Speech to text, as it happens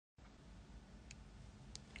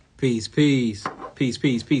Peace, peace, peace,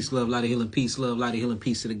 peace, peace, love, light of healing, peace, love, light of healing,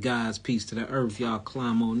 peace to the gods, peace to the earth. Y'all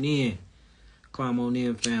climb on in,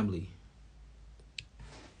 family.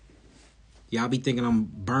 Y'all be thinking I'm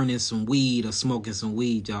burning some weed or smoking some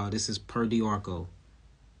weed, y'all. This is per the Arco.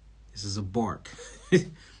 This is a bark.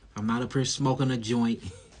 I'm not up here smoking a joint.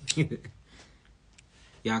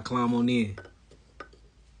 Y'all climb on in.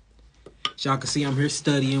 Y'all can see I'm here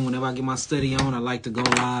studying. Whenever I get my study on, I like to go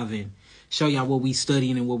live and show y'all what we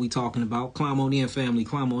studying and what we talking about. Climb on in, family.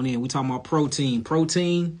 Climb on in. We talking about protein.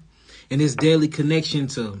 Protein and its daily connection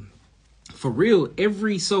to, for real,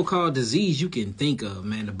 every so-called disease you can think of,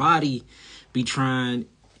 man. The body be trying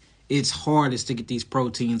its hardest to get these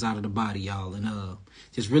proteins out of the body, y'all. And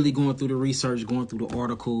just really going through the research, going through the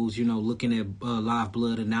articles, you know, looking at live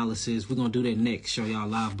blood analysis. We're going to do that next, show y'all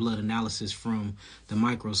live blood analysis from the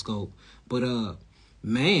microscope. But,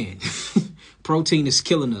 man, protein is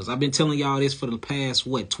killing us. I've been telling y'all this for the past,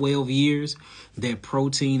 12 years, that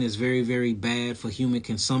protein is very, very bad for human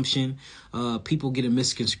consumption. People get it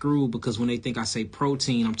misconstrued because when they think I say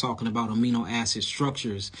protein, I'm talking about amino acid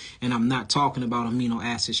structures, and I'm not talking about amino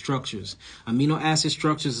acid structures. Amino acid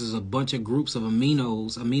structures is a bunch of groups of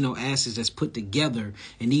amino acids that's put together,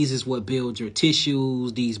 and these is what build your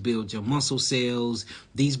tissues, these build your muscle cells,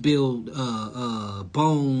 these build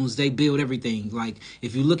bones, they build everything. Like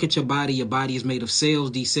if you look at your body is made of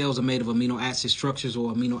cells. These cells are made of amino acid structures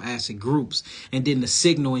or amino acid groups, and then the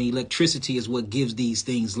signal and electricity is what gives these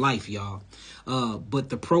things life, y'all. But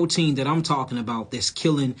the protein that I'm talking about that's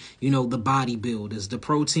killing, you know, the bodybuilders, the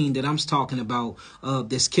protein that I'm talking about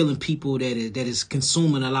that's killing people that is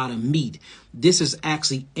consuming a lot of meat. This is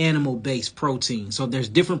actually animal-based protein. So there's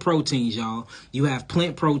different proteins, y'all. You have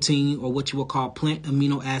plant protein, or what you will call plant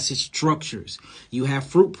amino acid structures. You have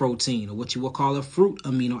fruit protein, or what you will call a fruit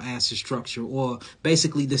amino acid structure, or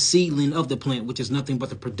basically the seedling of the plant, which is nothing but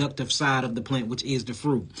the productive side of the plant, which is the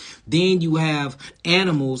fruit. Then you have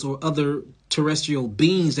animals or other terrestrial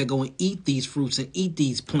beings that go and eat these fruits and eat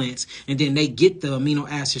these plants, and then they get the amino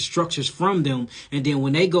acid structures from them, and then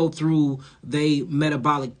when they go through the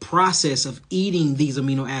metabolic process of eating these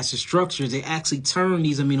amino acid structures, they actually turn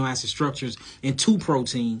these amino acid structures into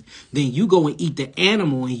protein. Then you go and eat the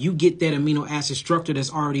animal and you get that amino acid structure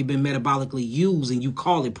that's already been metabolically used, and you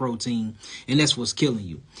call it protein, and that's what's killing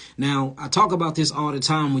you. Now, I talk about this all the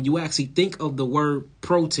time. When you actually think of the word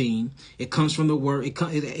protein, it comes from the word,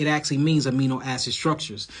 it actually means amino acid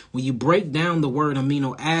structures. When you break down the word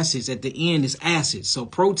amino acids, at the end is acids. So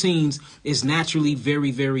proteins is naturally very,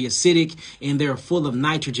 very acidic, and they're full of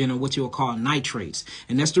nitrogen, or what you'll call nitrates.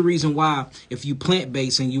 And that's the reason why if you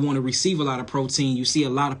plant-based and you want to receive a lot of protein, you see a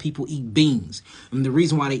lot of people eat beans. And the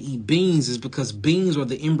reason why they eat beans is because beans are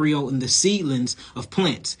the embryo and the seedlings of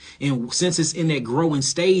plants. And since it's in that growing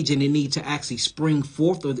stage and it needs to actually spring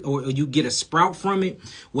forth, or you get a sprout from it,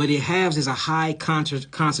 what it has is a high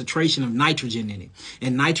concentration of nitrogen in it.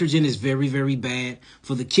 And nitrogen is very, very bad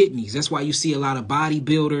for the kidneys. That's why you see a lot of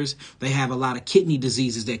bodybuilders, they have a lot of kidney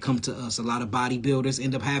diseases that come to us. A lot of bodybuilders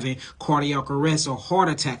end up having cardiac arrest or heart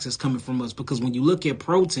attacks that's coming from us, because when you look at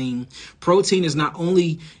protein is not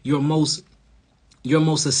only your most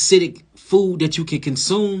acidic food that you can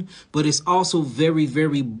consume, but it's also very,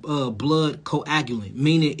 very blood coagulant,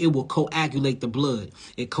 meaning it will coagulate the blood.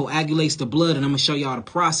 It coagulates the blood, and I'm going to show y'all the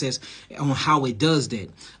process on how it does that.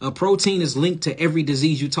 Protein is linked to every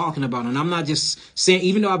disease you're talking about, and I'm not just saying,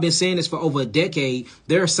 even though I've been saying this for over a decade,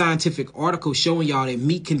 there are scientific articles showing y'all that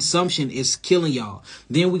meat consumption is killing y'all.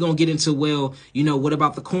 Then we're going to get into, well, you know, what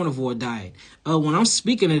about the carnivore diet? When I'm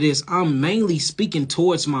speaking of this, I'm mainly speaking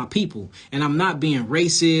towards my people, and I'm not being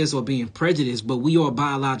racist or being prejudiced, but we are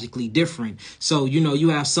biologically different. So, you know, you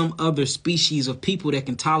have some other species of people that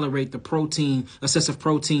can tolerate the excessive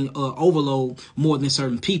protein overload more than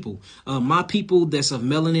certain people. My people that's of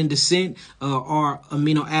melanin descent, our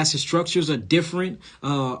amino acid structures are different.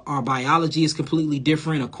 Our biology is completely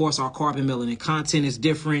different. Of course, our carbon melanin content is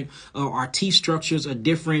different. Our teeth structures are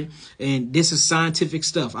different. And this is scientific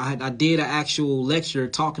stuff. I did an actual lecture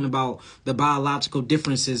talking about the biological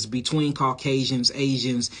differences between Caucasians,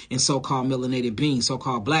 Asians, and so-called melanated beings,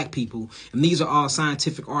 so-called black people. And these are all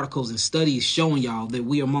scientific articles and studies showing y'all that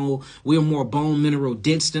we are more bone mineral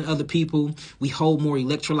dense than other people. We hold more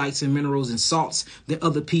electrolytes and minerals and salts than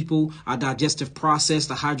other people. Our digestive process,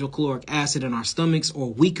 the hydrochloric acid in our stomachs, are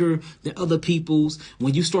weaker than other people's.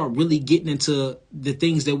 When you start really getting into the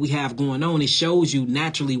things that we have going on, it shows you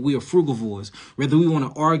naturally we are frugivores, whether we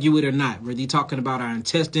want to argue it or not. Whether you're talking about our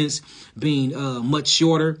intestines being much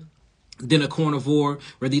shorter, than a carnivore,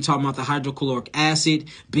 whether you're talking about the hydrochloric acid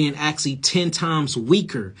being actually 10 times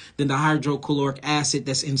weaker than the hydrochloric acid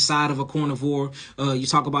that's inside of a carnivore. You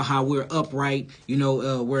talk about how we're upright,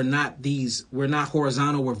 we're not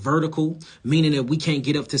horizontal, we're vertical, meaning that we can't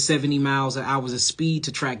get up to 70 miles an hour of speed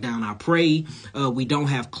to track down our prey. We don't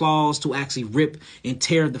have claws to actually rip and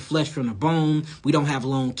tear the flesh from the bone. We don't have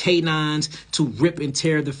long canines to rip and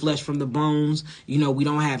tear the flesh from the bones. We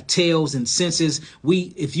don't have tails and senses.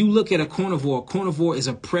 If you look at a carnivore is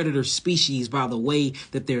a predator species by the way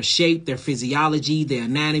that they're shaped, their physiology, their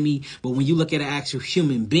anatomy. But when you look at an actual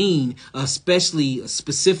human being,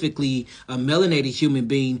 specifically a melanated human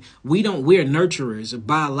being, we're nurturers.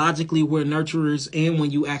 Biologically, we're nurturers. And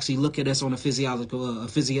when you actually look at us on a physiology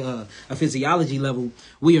level,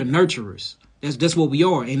 we are nurturers. That's what we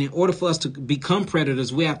are. And in order for us to become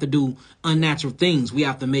predators, we have to do unnatural things. We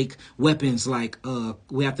have to make weapons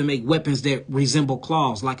that resemble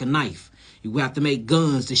claws, like a knife. We have to make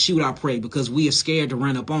guns to shoot our prey because we are scared to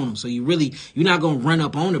run up on them. So you're not going to run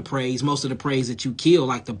up on the prey. Most of the prey that you kill,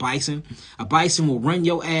 like the bison. A bison will run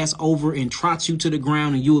your ass over and trot you to the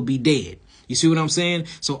ground and you will be dead. You see what I'm saying?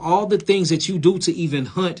 So all the things that you do to even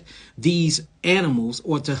hunt these animals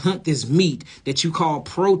or to hunt this meat that you call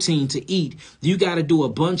protein to eat, you got to do a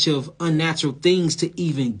bunch of unnatural things to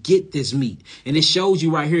even get this meat. And it shows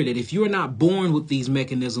you right here that if you're not born with these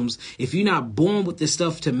mechanisms, if you're not born with this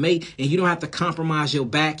stuff to make, and you don't have to compromise your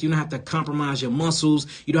back, you don't have to compromise your muscles,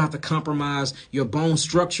 you don't have to compromise your bone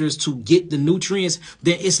structures to get the nutrients,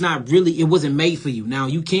 then it wasn't made for you. Now,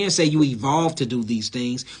 you can say you evolved to do these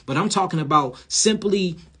things, but I'm talking about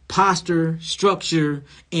simply posture, structure,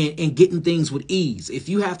 and getting things with ease. If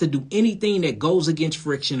you have to do anything that goes against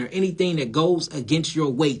friction or anything that goes against your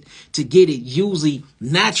weight to get it, usually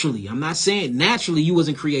naturally, I'm not saying naturally you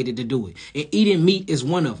wasn't created to do it. And eating meat is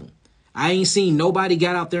one of them. I ain't seen nobody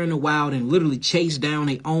got out there in the wild and literally chased down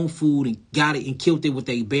their own food and got it and killed it with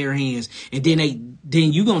their bare hands. And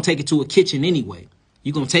then you going to take it to a kitchen anyway.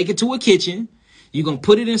 You're going to take it to a kitchen. You're going to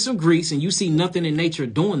put it in some grease, and you see nothing in nature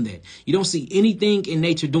doing that. You don't see anything in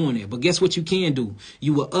nature doing that. But guess what you can do?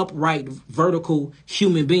 You are upright, vertical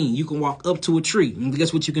human being. You can walk up to a tree. And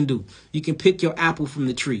guess what you can do? You can pick your apple from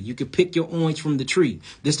the tree. You can pick your orange from the tree.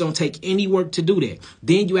 This don't take any work to do that.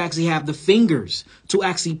 Then you actually have the fingers to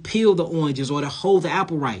actually peel the oranges or to hold the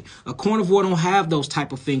apple right. A carnivore don't have those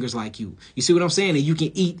type of fingers like you. You see what I'm saying? And you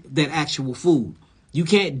can eat that actual food. You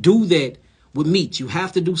can't do that with meat. You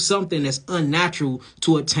have to do something that's unnatural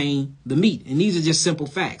to attain the meat. And these are just simple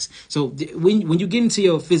facts. So when you get into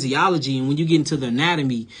your physiology and when you get into the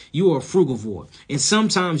anatomy, you are a frugivore. And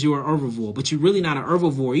sometimes you're an herbivore, but you're really not an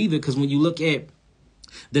herbivore either, because when you look at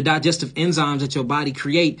the digestive enzymes that your body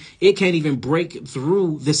create, it can't even break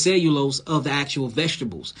through the cellulose of the actual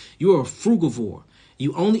vegetables. You're a frugivore.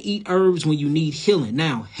 You only eat herbs when you need healing.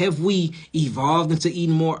 Now, have we evolved into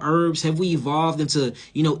eating more herbs? Have we evolved into,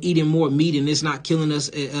 eating more meat and it's not killing us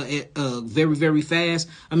very, very fast?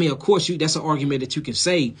 I mean, of course, that's an argument that you can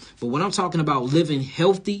say. But when I'm talking about living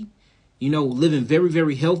healthy, living very,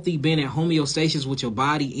 very healthy, being at homeostasis with your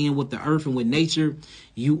body and with the earth and with nature,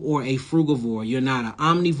 you are a frugivore. You're not an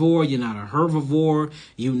omnivore. You're not a herbivore.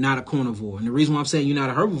 You're not a carnivore. And the reason why I'm saying you're not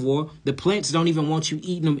a herbivore, the plants don't even want you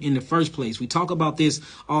eating them in the first place. We talk about this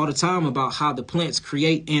all the time about how the plants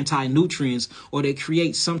create anti-nutrients or they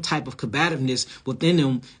create some type of combativeness within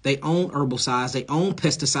them. They own herbicides, they own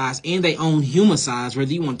pesticides, and they own humicides,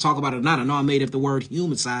 whether you want to talk about it or not. I know I made up the word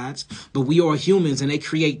humicides, but we are humans and they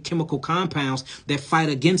create chemical compounds that fight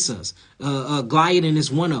against us. Gliadin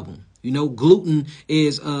is one of them. Gluten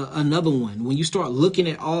is another one. When you start looking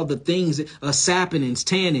at all the things, saponins,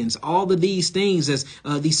 tannins, all of these things as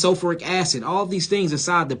the sulfuric acid, all of these things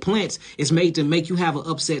inside the plants is made to make you have an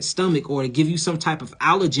upset stomach or to give you some type of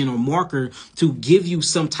allergen or marker to give you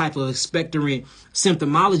some type of expectorant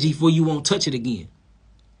symptomology for you won't touch it again.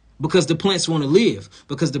 Because the plants want to live.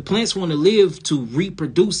 Because the plants want to live to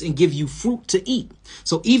reproduce and give you fruit to eat.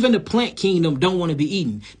 So even the plant kingdom don't want to be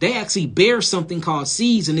eaten. They actually bear something called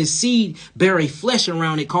seeds, and this seed bear a flesh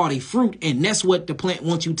around it called a fruit, and that's what the plant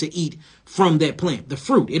wants you to eat from that plant, the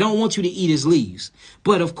fruit. It don't want you to eat its leaves.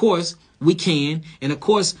 But of course, we can. And of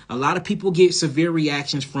course, a lot of people get severe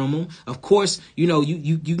reactions from them. Of course, you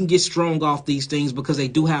can get strong off these things because they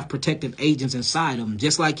do have protective agents inside of them.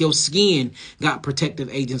 Just like your skin got protective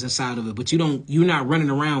agents inside of it. But you're not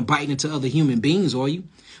running around biting into other human beings, are you?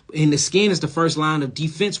 And the skin is the first line of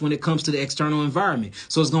defense when it comes to the external environment.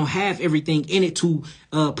 So it's going to have everything in it to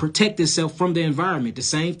protect itself from the environment. The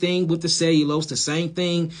same thing with the cellulose, the same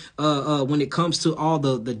thing when it comes to all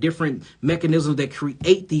the different mechanisms that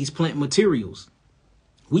create these plant materials.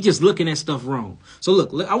 We just looking at stuff wrong. So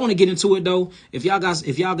look, I want to get into it though. If y'all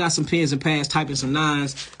got some pens and pads, typing some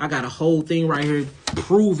nines, I got a whole thing right here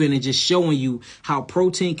proving and just showing you how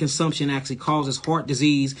protein consumption actually causes heart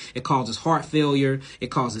disease. It causes heart failure. It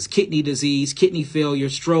causes kidney disease, kidney failure,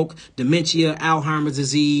 stroke, dementia, Alzheimer's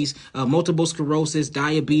disease, multiple sclerosis,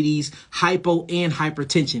 diabetes, hypo and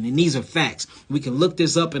hypertension. And these are facts. We can look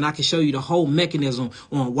this up and I can show you the whole mechanism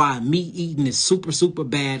on why meat eating is super, super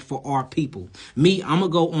bad for our people. I'm going to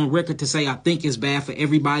go on record to say I think it's bad for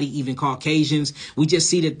everybody, even Caucasians. We just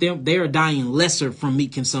see that they're dying lesser from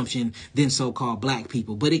meat consumption than so-called black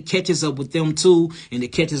people. But it catches up with them too, and it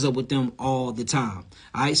catches up with them all the time.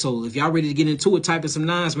 All right, so if y'all ready to get into it, typing some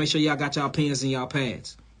nines, make sure y'all got y'all pens and y'all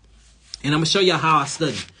pads. And I'm going to show y'all how I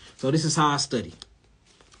study. So this is how I study.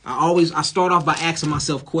 I start off by asking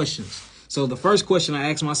myself questions. So the first question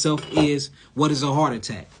I ask myself is, what is a heart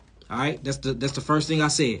attack? All right, that's the first thing I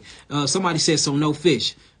said. Somebody said, so no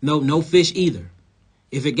fish. No fish either.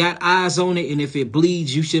 If it got eyes on it and if it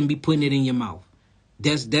bleeds, you shouldn't be putting it in your mouth.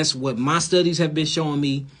 That's what my studies have been showing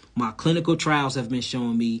me. My clinical trials have been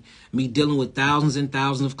showing me. Me dealing with thousands and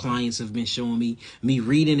thousands of clients have been showing me. Me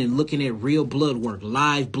reading and looking at real blood work,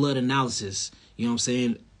 live blood analysis. You know what I'm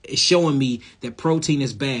saying? It's showing me that protein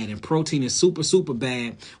is bad, and protein is super, super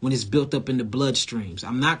bad when it's built up in the bloodstreams.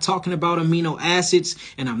 I'm not talking about amino acids,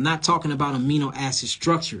 and I'm not talking about amino acid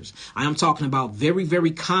structures. I am talking about very, very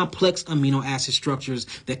complex amino acid structures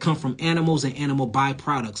that come from animals and animal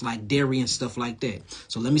byproducts like dairy and stuff like that.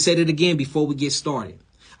 So let me say that again before we get started.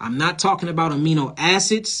 I'm not talking about amino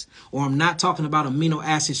acids, or I'm not talking about amino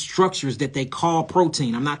acid structures that they call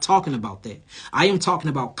protein. I'm not talking about that. I am talking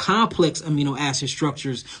about complex amino acid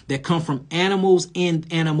structures that come from animals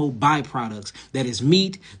and animal byproducts. That is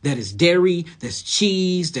meat, that is dairy, that's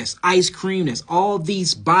cheese, that's ice cream, that's all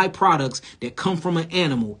these byproducts that come from an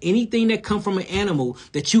animal. Anything that comes from an animal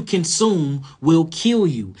that you consume will kill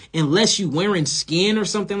you unless you're wearing skin or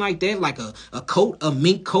something like that, like a coat, a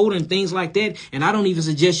mink coat and things like that. And I don't even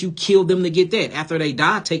suggest you kill them to get that. After they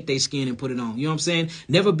die, take their skin and put it on. You know what I'm saying?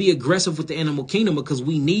 Never be aggressive with the animal kingdom because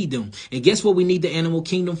we need them. And guess what we need the animal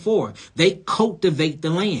kingdom for? They cultivate the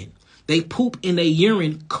land. They poop in their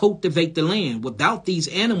urine, cultivate the land. Without these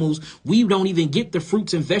animals, we don't even get the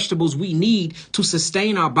fruits and vegetables we need to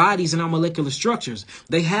sustain our bodies and our molecular structures.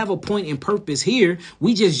 They have a point and purpose here.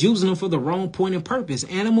 We just using them for the wrong point and purpose.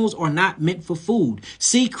 Animals are not meant for food.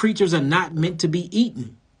 Sea creatures are not meant to be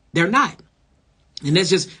eaten. They're not. And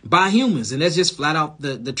that's just by humans. And that's just flat out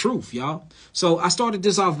the truth, y'all. So I started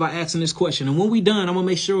this off by asking this question. And when we done, I'm going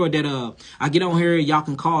to make sure that I get on here. Y'all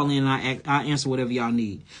can call in and I answer whatever y'all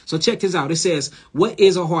need. So check this out. It says, what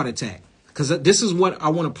is a heart attack? Because this is what I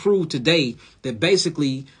want to prove today, that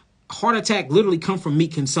basically heart attack literally come from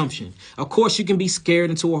meat consumption. Of course, you can be scared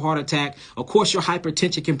into a heart attack. Of course, your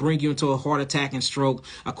hypertension can bring you into a heart attack and stroke.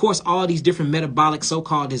 Of course, all these different metabolic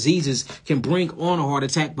so-called diseases can bring on a heart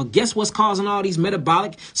attack. But guess what's causing all these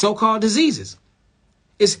metabolic so-called diseases?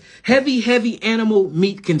 It's heavy animal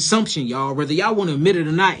meat consumption, y'all, whether y'all want to admit it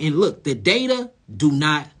or not. And look, the data do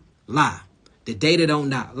not lie. The data don't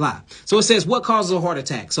not lie. So it says, what causes a heart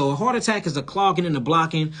attack? So a heart attack is the clogging and the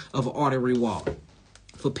blocking of an artery wall.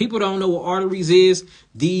 For people who don't know what arteries is,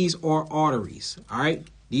 these are arteries. All right.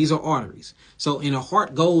 These are arteries. So, and a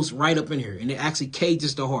heart goes right up in here and it actually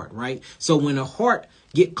cages the heart. Right. So when a heart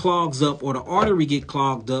get clogged up or the artery get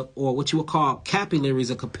clogged up, or what you would call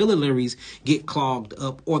capillaries or capillaries get clogged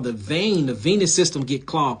up, or the venous system get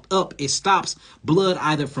clogged up, it stops blood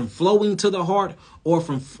either from flowing to the heart or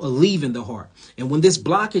from leaving the heart. And when this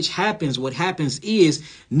blockage happens, what happens is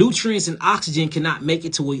nutrients and oxygen cannot make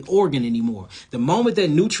it to an organ anymore. The moment that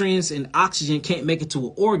nutrients and oxygen can't make it to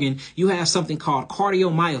an organ, you have something called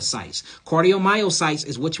cardiomyocytes. Cardiomyocytes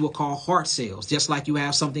is what you would call heart cells, just like you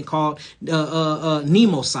have something called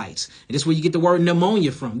pneumocytes. And this is where you get the word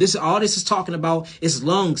pneumonia from. All this is talking about is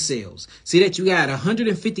lung cells. See that you got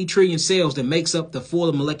 150 trillion cells that makes up the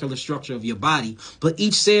full molecular structure of your body, but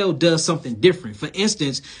each cell does something different. For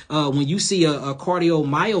instance, when you see a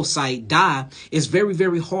cardiomyocyte die, it's very,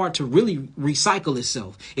 very hard to really recycle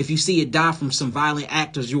itself. If you see it die from some violent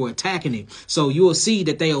actors, you're attacking it. So you will see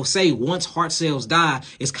that they'll say once heart cells die,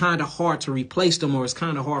 it's kind of hard to replace them, or it's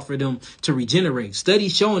kind of hard for them to regenerate.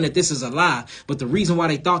 Studies showing that this is a lie. But the reason why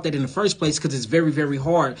they thought that in the first place, because it's very, very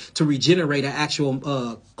hard to regenerate an actual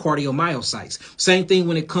cardiomyocytes. Same thing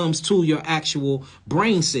when it comes to your actual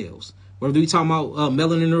brain cells. Whether we talking about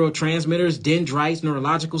melanin neurotransmitters, dendrites,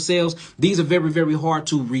 neurological cells, these are very, very hard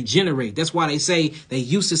to regenerate. That's why they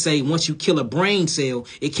used to say once you kill a brain cell,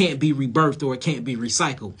 it can't be rebirthed or it can't be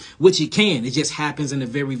recycled, which it can. It just happens in a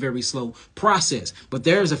very, very slow process. But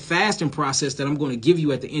there's a fasting process that I'm going to give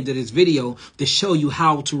you at the end of this video to show you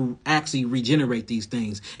how to actually regenerate these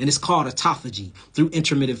things. And it's called autophagy through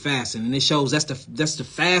intermittent fasting. And it shows that's the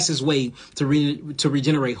fastest way to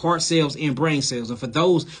regenerate heart cells and brain cells. And for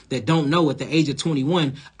those that don't know, at the age of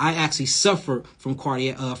 21, I actually suffered from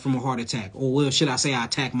from a heart attack, or well, should I say I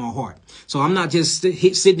attacked my heart. So I'm not just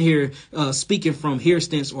sitting here speaking from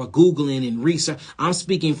hearstents or Googling and research. I'm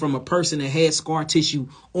speaking from a person that had scar tissue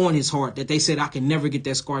on his heart that they said I can never get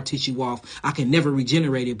that scar tissue off. I can never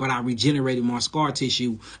regenerate it, but I regenerated my scar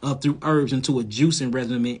tissue through herbs into a juicing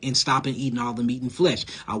regimen and stopping eating all the meat and flesh.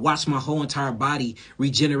 I watched my whole entire body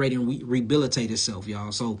regenerate and rehabilitate itself,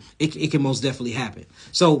 y'all. So it can most definitely happen.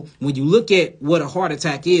 So when you look at what a heart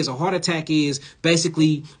attack is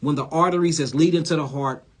basically when the arteries that's leading to the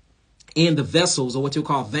heart and the vessels, or what you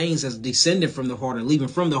call veins, that's descending from the heart or leaving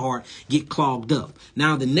from the heart, get clogged up.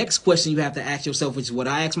 Now, the next question you have to ask yourself, which is what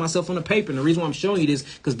I asked myself on the paper, and the reason why I'm showing you this,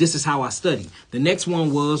 because this is how I study. The next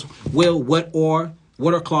one was, well, what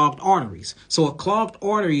are clogged arteries? So a clogged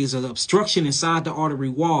artery is an obstruction inside the artery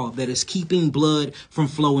wall that is keeping blood from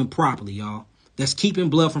flowing properly, y'all. That's keeping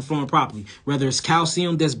blood from flowing properly. Whether it's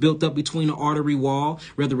calcium that's built up between the artery wall,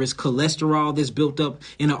 whether it's cholesterol that's built up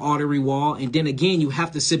in the artery wall. And then again, you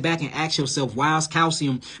have to sit back and ask yourself, why is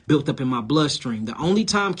calcium built up in my bloodstream? The only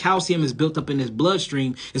time calcium is built up in this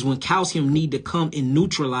bloodstream is when calcium need to come and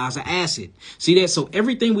neutralize an acid. See that? So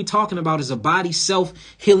everything we're talking about is a body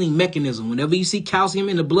self-healing mechanism. Whenever you see calcium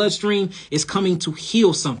in the bloodstream, it's coming to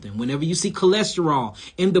heal something. Whenever you see cholesterol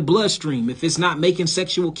in the bloodstream, if it's not making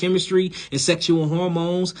sexual chemistry and sexual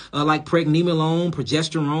hormones like pregnenolone,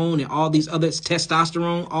 progesterone, and all these other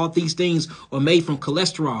testosterone, all these things are made from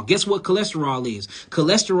cholesterol. Guess what cholesterol is?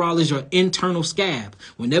 Cholesterol is your internal scab.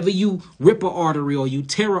 Whenever you rip an artery or you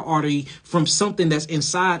tear an artery from something that's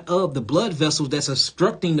inside of the blood vessels that's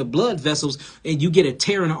obstructing the blood vessels, and you get a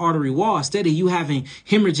tear in the artery wall, instead of you having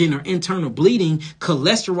hemorrhaging or internal bleeding,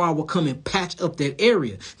 cholesterol will come and patch up that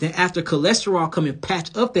area. Then after cholesterol come and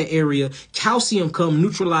patch up that area, calcium come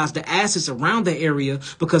neutralize the acids around the area,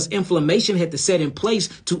 because inflammation had to set in place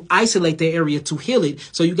to isolate the area to heal it.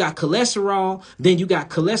 So you got cholesterol, then you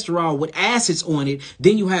got cholesterol with acids on it,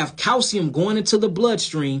 then you have calcium going into the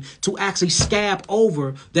bloodstream to actually scab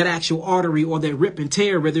over that actual artery or that rip and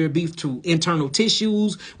tear, whether it be to internal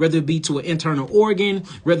tissues, whether it be to an internal organ,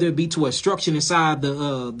 whether it be to a obstruction inside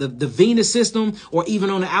the venous system, or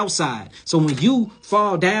even on the outside. So when you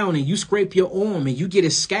fall down and you scrape your arm and you get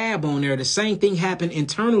a scab on there, the same thing happened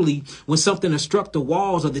internally when something obstruct the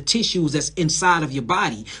walls or the tissues that's inside of your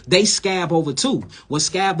body. They scab over too. What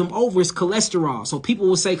scab them over is cholesterol. So people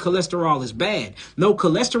will say cholesterol is bad. No,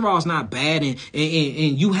 cholesterol is not bad. And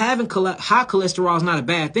you having high cholesterol is not a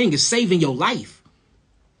bad thing. It's saving your life.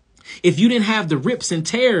 If you didn't have the rips and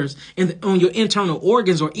tears on your internal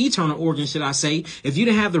organs, or eternal organs, should I say, if you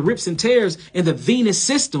didn't have the rips and tears in the venous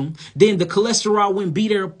system, then the cholesterol wouldn't be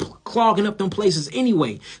there clogging up them places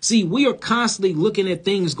anyway. See, we are constantly looking at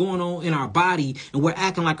things going on in our body, and we're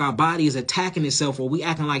acting like our body is attacking itself, or we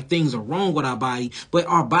acting like things are wrong with our body. But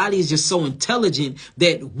our body is just so intelligent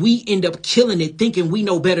that we end up killing it, thinking we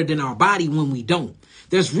know better than our body when we don't.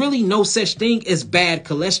 There's really no such thing as bad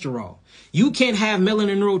cholesterol. You can't have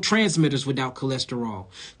melanin neurotransmitters without cholesterol.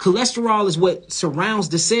 Cholesterol is what surrounds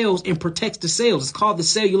the cells and protects the cells. It's called the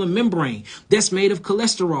cellular membrane. That's made of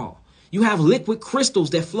cholesterol. You have liquid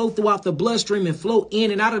crystals that flow throughout the bloodstream and flow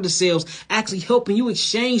in and out of the cells, actually helping you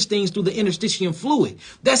exchange things through the interstitial fluid.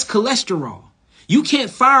 That's cholesterol. You can't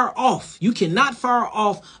fire off. You cannot fire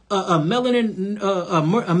off a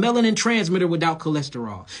melanin transmitter without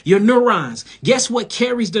cholesterol. Your neurons. Guess what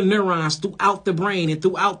carries the neurons throughout the brain and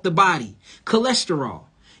throughout the body? Cholesterol.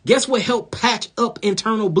 Guess what helped patch up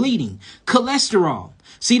internal bleeding? Cholesterol.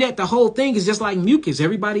 See that the whole thing is just like mucus.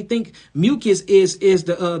 Everybody think mucus is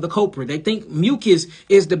the culprit. They think mucus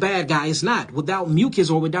is the bad guy. It's not. Without mucus,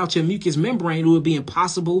 or without your mucous membrane, it would be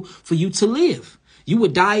impossible for you to live. You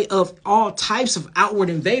would die of all types of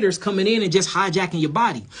outward invaders coming in and just hijacking your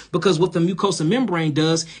body. Because what the mucosal membrane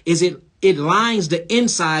does is it it lines the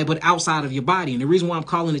inside but outside of your body. And the reason why I'm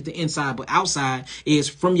calling it the inside but outside is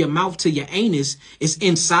from your mouth to your anus, it's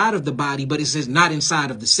inside of the body, but it's not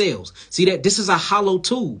inside of the cells. See that? This is a hollow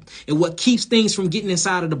tube. And what keeps things from getting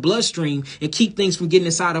inside of the bloodstream and keep things from getting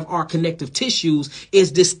inside of our connective tissues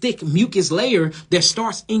is this thick mucus layer that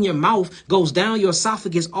starts in your mouth, goes down your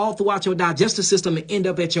esophagus, all throughout your digestive system, and end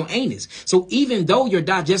up at your anus. So even though your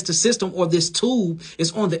digestive system or this tube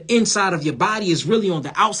is on the inside of your body, it's really on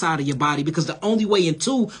the outside of your body, because the only way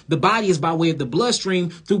into the body is by way of the bloodstream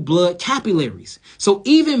through blood capillaries. So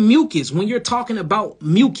even mucus, when you're talking about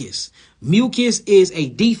mucus is a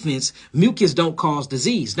defense. Mucus don't cause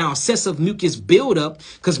disease. Now, excessive mucus build up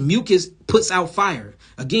because mucus puts out fire.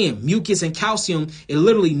 Again, mucus and calcium, it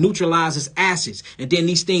literally neutralizes acids. And then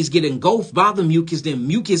these things get engulfed by the mucus. Then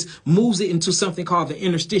mucus moves it into something called the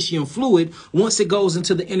interstitial fluid. Once it goes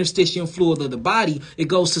into the interstitial fluid of the body, it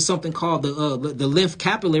goes to something called the lymph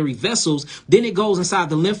capillary vessels. Then it goes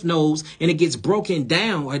inside the lymph nodes and it gets broken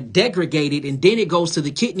down or degraded. And then it goes to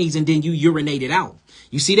the kidneys and then you urinate it out.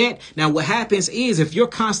 You see that? Now, what happens is if you're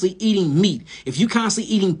constantly eating meat, if you're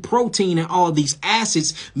constantly eating protein and all these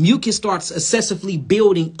acids, mucus starts excessively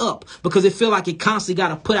building up because it feel like it constantly got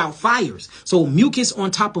to put out fires. So mucus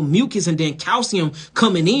on top of mucus and then calcium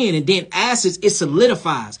coming in and then acids, it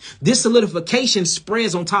solidifies. This solidification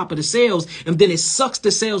spreads on top of the cells and then it sucks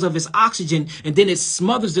the cells of its oxygen and then it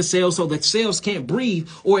smothers the cells so that cells can't breathe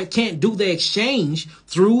or it can't do the exchange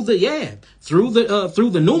through the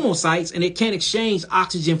pneumocytes, and it can't exchange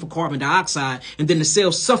oxygen for carbon dioxide, and then the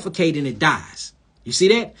cells suffocate and it dies. You see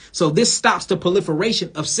that? So this stops the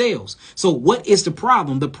proliferation of cells. So what is the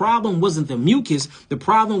problem? The problem wasn't the mucus. The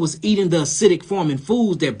problem was eating the acidic forming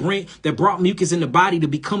foods that brought mucus in the body to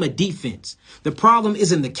become a defense. The problem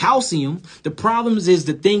isn't the calcium. The problem is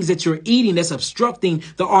the things that you're eating that's obstructing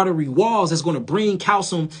the artery walls that's going to bring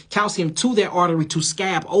calcium to that artery to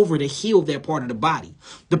scab over to heal that part of the body.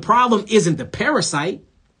 The problem isn't the parasite.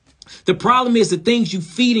 The problem is the things you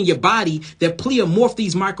feed in your body that pleomorph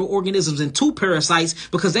these microorganisms into parasites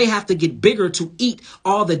because they have to get bigger to eat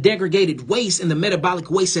all the degraded waste and the metabolic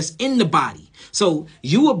waste that's in the body. So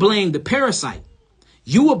you will blame the parasite.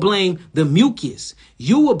 You will blame the mucus.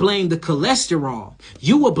 You will blame the cholesterol.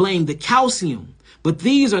 You will blame the calcium. But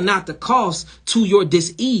these are not the cause to your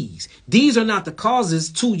dis-ease. These are not the causes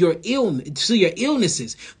to your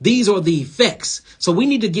illnesses. These are the effects. So we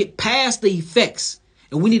need to get past the effects.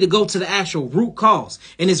 And we need to go to the actual root cause.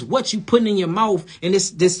 And it's what you put in your mouth and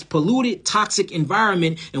this polluted, toxic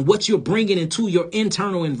environment and what you're bringing into your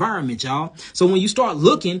internal environment, y'all. So when you start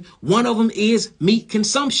looking, one of them is meat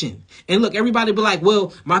consumption. And look, everybody be like,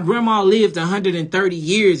 well, my grandma lived 130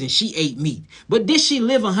 years and she ate meat. But did she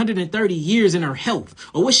live 130 years in her health?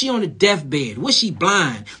 Or was she on a deathbed? Was she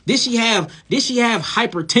blind? Did she have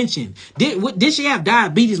hypertension? Did she have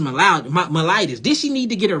diabetes mellitus? Did she need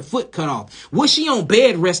to get her foot cut off? Was she on bed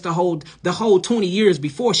rest the whole 20 years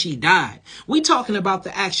before she died? We talking about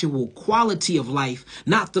the actual quality of life,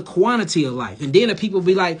 not the quantity of life. And then the people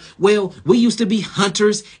be like, well, we used to be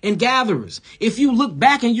hunters and gatherers. If you look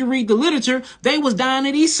back and you read the literature, they was dying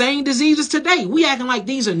of these same diseases today. We acting like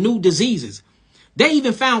these are new diseases. They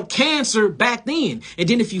even found cancer back then. And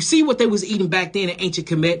then if you see what they was eating back then in ancient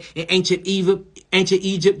Kemet, in ancient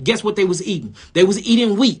Egypt, guess what they was eating? They was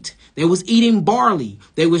eating wheat. They was eating barley.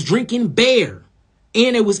 They was drinking beer.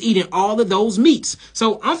 And it was eating all of those meats.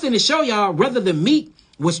 So I'm finna show y'all whether the meat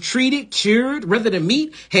was treated, cured, whether the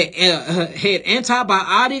meat had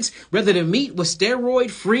antibiotics, whether the meat was steroid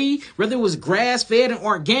free, whether it was grass fed and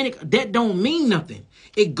organic. That don't mean nothing.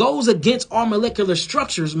 It goes against our molecular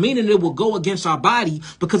structures, meaning it will go against our body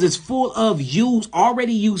because it's full of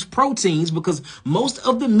already used proteins, because most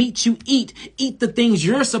of the meat you eat the things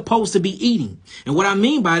you're supposed to be eating. And what I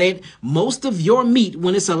mean by that, most of your meat,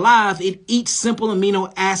 when it's alive, it eats simple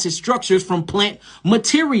amino acid structures from plant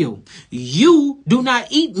material. You do not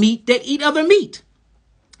eat meat that eat other meat.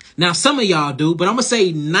 Now, some of y'all do, but I'm going to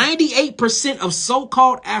say 98% of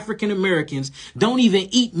so-called African Americans don't even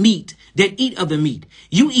eat meat that eat other meat.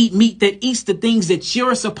 You eat meat that eats the things that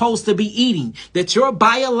you're supposed to be eating, that your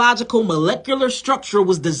biological molecular structure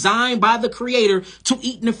was designed by the creator to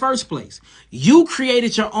eat in the first place. You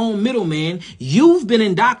created your own middleman. You've been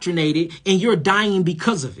indoctrinated and you're dying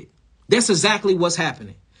because of it. That's exactly what's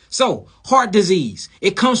happening. So, heart disease,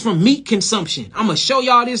 it comes from meat consumption. I'm going to show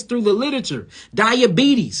y'all this through the literature.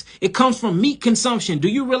 Diabetes, it comes from meat consumption. Do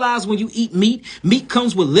you realize when you eat meat, meat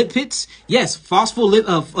comes with lipids? Yes,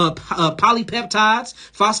 polypeptides,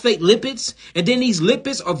 phosphate lipids. And then these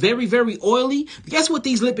lipids are very, very oily. Guess what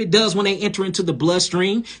these lipids does when they enter into the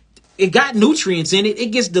bloodstream? It got nutrients in it. It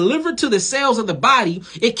gets delivered to the cells of the body.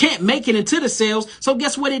 It can't make it into the cells. So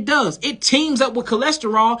guess what it does? It teams up with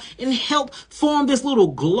cholesterol and help form this little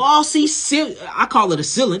glossy, I call it a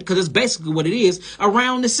sealant because it's basically what it is,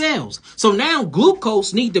 around the cells. So now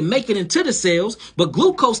glucose need to make it into the cells, but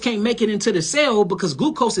glucose can't make it into the cell because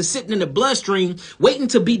glucose is sitting in the bloodstream waiting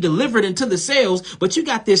to be delivered into the cells. But you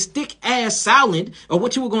got this thick ass silent, or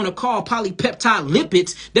what you were going to call polypeptide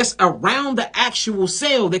lipids, that's around the actual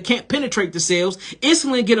cell that can't penetrate the cells.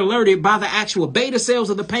 Insulin get alerted by the actual beta cells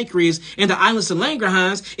of the pancreas and the islets of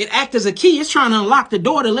Langerhans. It acts as a key. It's trying to unlock the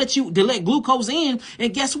door to let glucose in.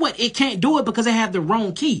 And guess what? It can't do it because it had the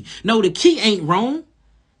wrong key. No, the key ain't wrong.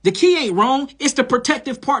 The key ain't wrong. It's the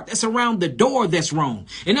protective part that's around the door that's wrong.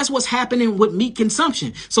 And that's what's happening with meat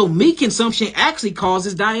consumption. So meat consumption actually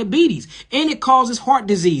causes diabetes and it causes heart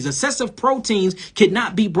disease. Excessive proteins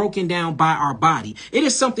cannot be broken down by our body. It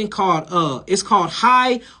is something called, it's called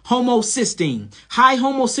high homocysteine. High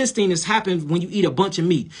homocysteine is happening when you eat a bunch of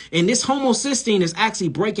meat. And this homocysteine is actually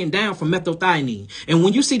breaking down from methylthionine. And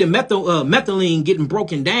when you see the methylene getting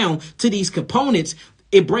broken down to these components,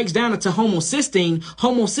 it breaks down into homocysteine.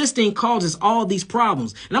 Homocysteine causes all these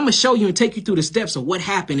problems. And I'm going to show you and take you through the steps of what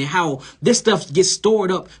happened and how this stuff gets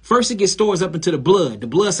stored up. First, it gets stored up into the blood. The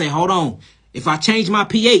blood say, hold on, if I change my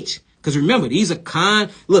pH, because remember, these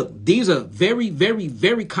are very, very,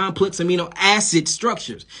 very complex amino acid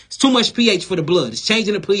structures. It's too much pH for the blood. It's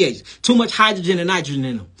changing the pH. Too much hydrogen and nitrogen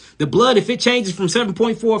in them. The blood, if it changes from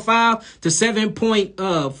 7.45 to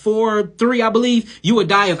 7.43, I believe, you would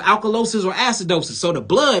die of alkalosis or acidosis. So the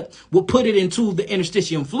blood will put it into the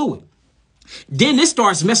interstitium fluid. Then this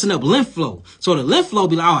starts messing up lymph flow. So the lymph flow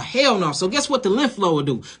be like, oh, hell no. So guess what the lymph flow will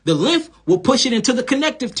do? The lymph will push it into the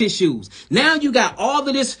connective tissues. Now you got all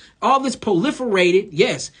this proliferated,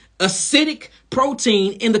 yes, acidic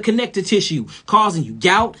protein in the connective tissue, causing you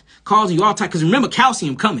gout, causing you all type. Because remember,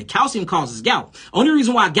 calcium coming. Calcium causes gout. Only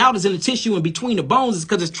reason why gout is in the tissue and between the bones is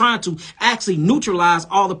because it's trying to actually neutralize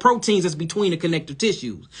all the proteins that's between the connective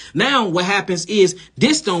tissues. Now what happens is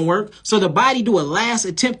this don't work. So the body do a last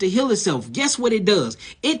attempt to heal itself. Guess what it does?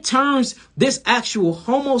 It turns this actual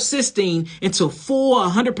homocysteine into full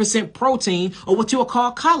 100% protein, or what you'll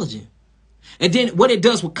call collagen. And then what it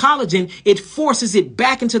does with collagen, it forces it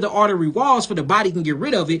back into the artery walls for the body can get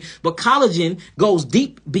rid of it. But collagen goes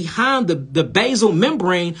deep behind the basal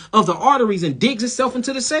membrane of the arteries and digs itself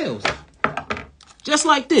into the cells. Just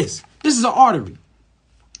like this. This is an artery.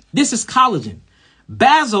 This is collagen.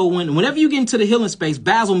 Basal, whenever you get into the healing space,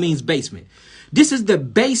 basal means basement. This is the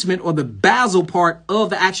basement or the basal part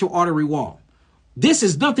of the actual artery wall. This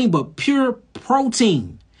is nothing but pure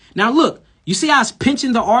protein. Now look. You see how it's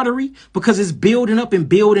pinching the artery because it's building up and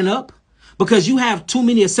building up because you have too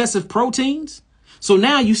many excessive proteins. So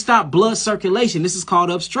now you stop blood circulation. This is called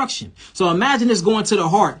obstruction. So imagine this going to the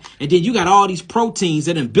heart and then you got all these proteins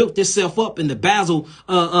that have built itself up in the basal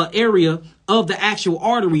area of the actual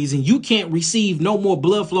arteries, and you can't receive no more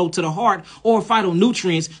blood flow to the heart or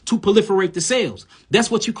phytonutrients to proliferate the cells.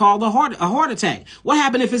 That's what you call a heart attack. What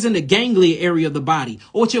happens if it's in the ganglia area of the body,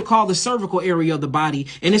 or what you'll call the cervical area of the body,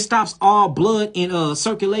 and it stops all blood and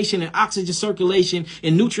circulation and oxygen circulation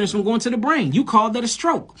and nutrients from going to the brain? You call that a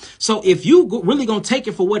stroke. So if you really gonna take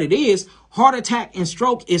it for what it is, heart attack and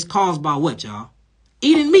stroke is caused by what, y'all?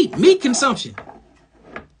 Eating meat consumption.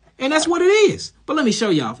 And that's what it is. But let me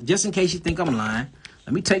show y'all, just in case you think I'm lying.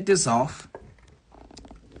 Let me take this off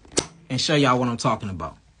and show y'all what I'm talking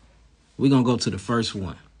about. We're going to go to the first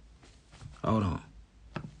one. Hold on.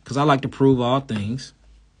 Because I like to prove all things.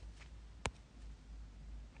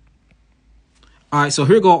 All right, so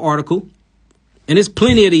here go an article. And there's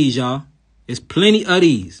plenty of these, y'all. There's plenty of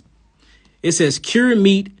these. It says cured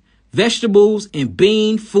meat, vegetables, and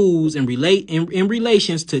bean foods in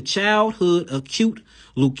relations to childhood acute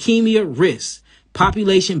leukemia risk,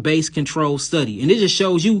 population-based control study. And it just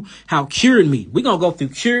shows you how cured meat, we're going to go through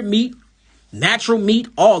cured meat, natural meat,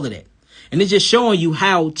 all of that. And it's just showing you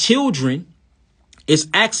how children is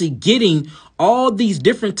actually getting all these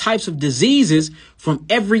different types of diseases from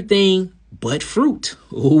everything but fruit.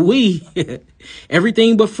 Ooh-wee.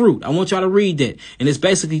 Everything but fruit. I want y'all to read that. And it's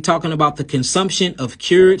basically talking about the consumption of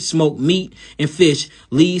cured smoked meat and fish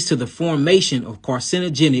leads to the formation of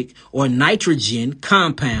carcinogenic or nitrogen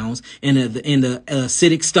compounds in the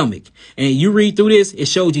acidic stomach. And you read through this, it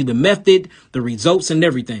shows you the method, the results, and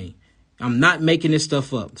everything. I'm not making this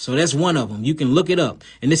stuff up. So that's one of them. You can look it up.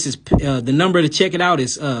 And this is the number to check it out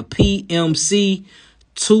is PMC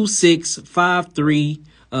 2653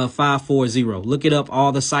 540. Look it up,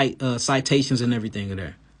 all the citations and everything are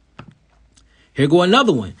there. Here go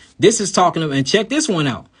another one. This is talking about, and check this one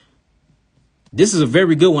out. This is a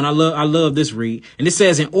very good one. I love this read. And it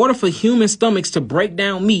says, in order for human stomachs to break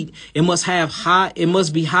down meat, it must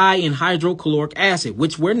be high in hydrochloric acid,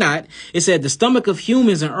 which we're not. It said the stomach of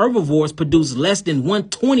humans and herbivores produce less than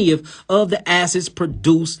 1/20th of the acids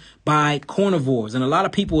produced by carnivores. And a lot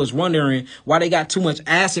of people is wondering why they got too much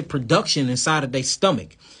acid production inside of their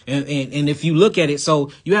stomach. And if you look at it, so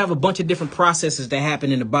you have a bunch of different processes that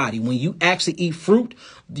happen in the body. When you actually eat fruit,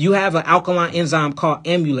 you have an alkaline enzyme called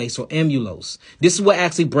amylase or amylose. This is what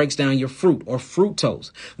actually breaks down your fruit or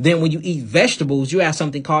fructose. Then when you eat vegetables, you have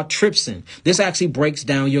something called trypsin. This actually breaks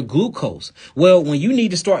down your glucose. Well, when you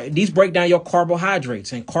need to start, these break down your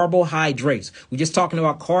carbohydrates and carbohydrates. We're just talking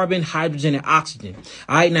about carbon, hydrogen, and oxygen.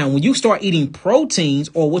 All right. Now, when you start eating proteins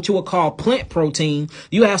or what you would call plant protein,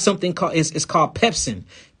 you have something called, it's called pepsin.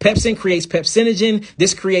 Pepsin creates pepsinogen.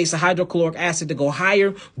 This creates a hydrochloric acid to go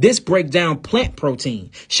higher. This breaks down plant protein,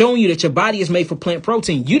 showing you that your body is made for plant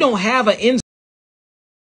protein. You don't have an enzyme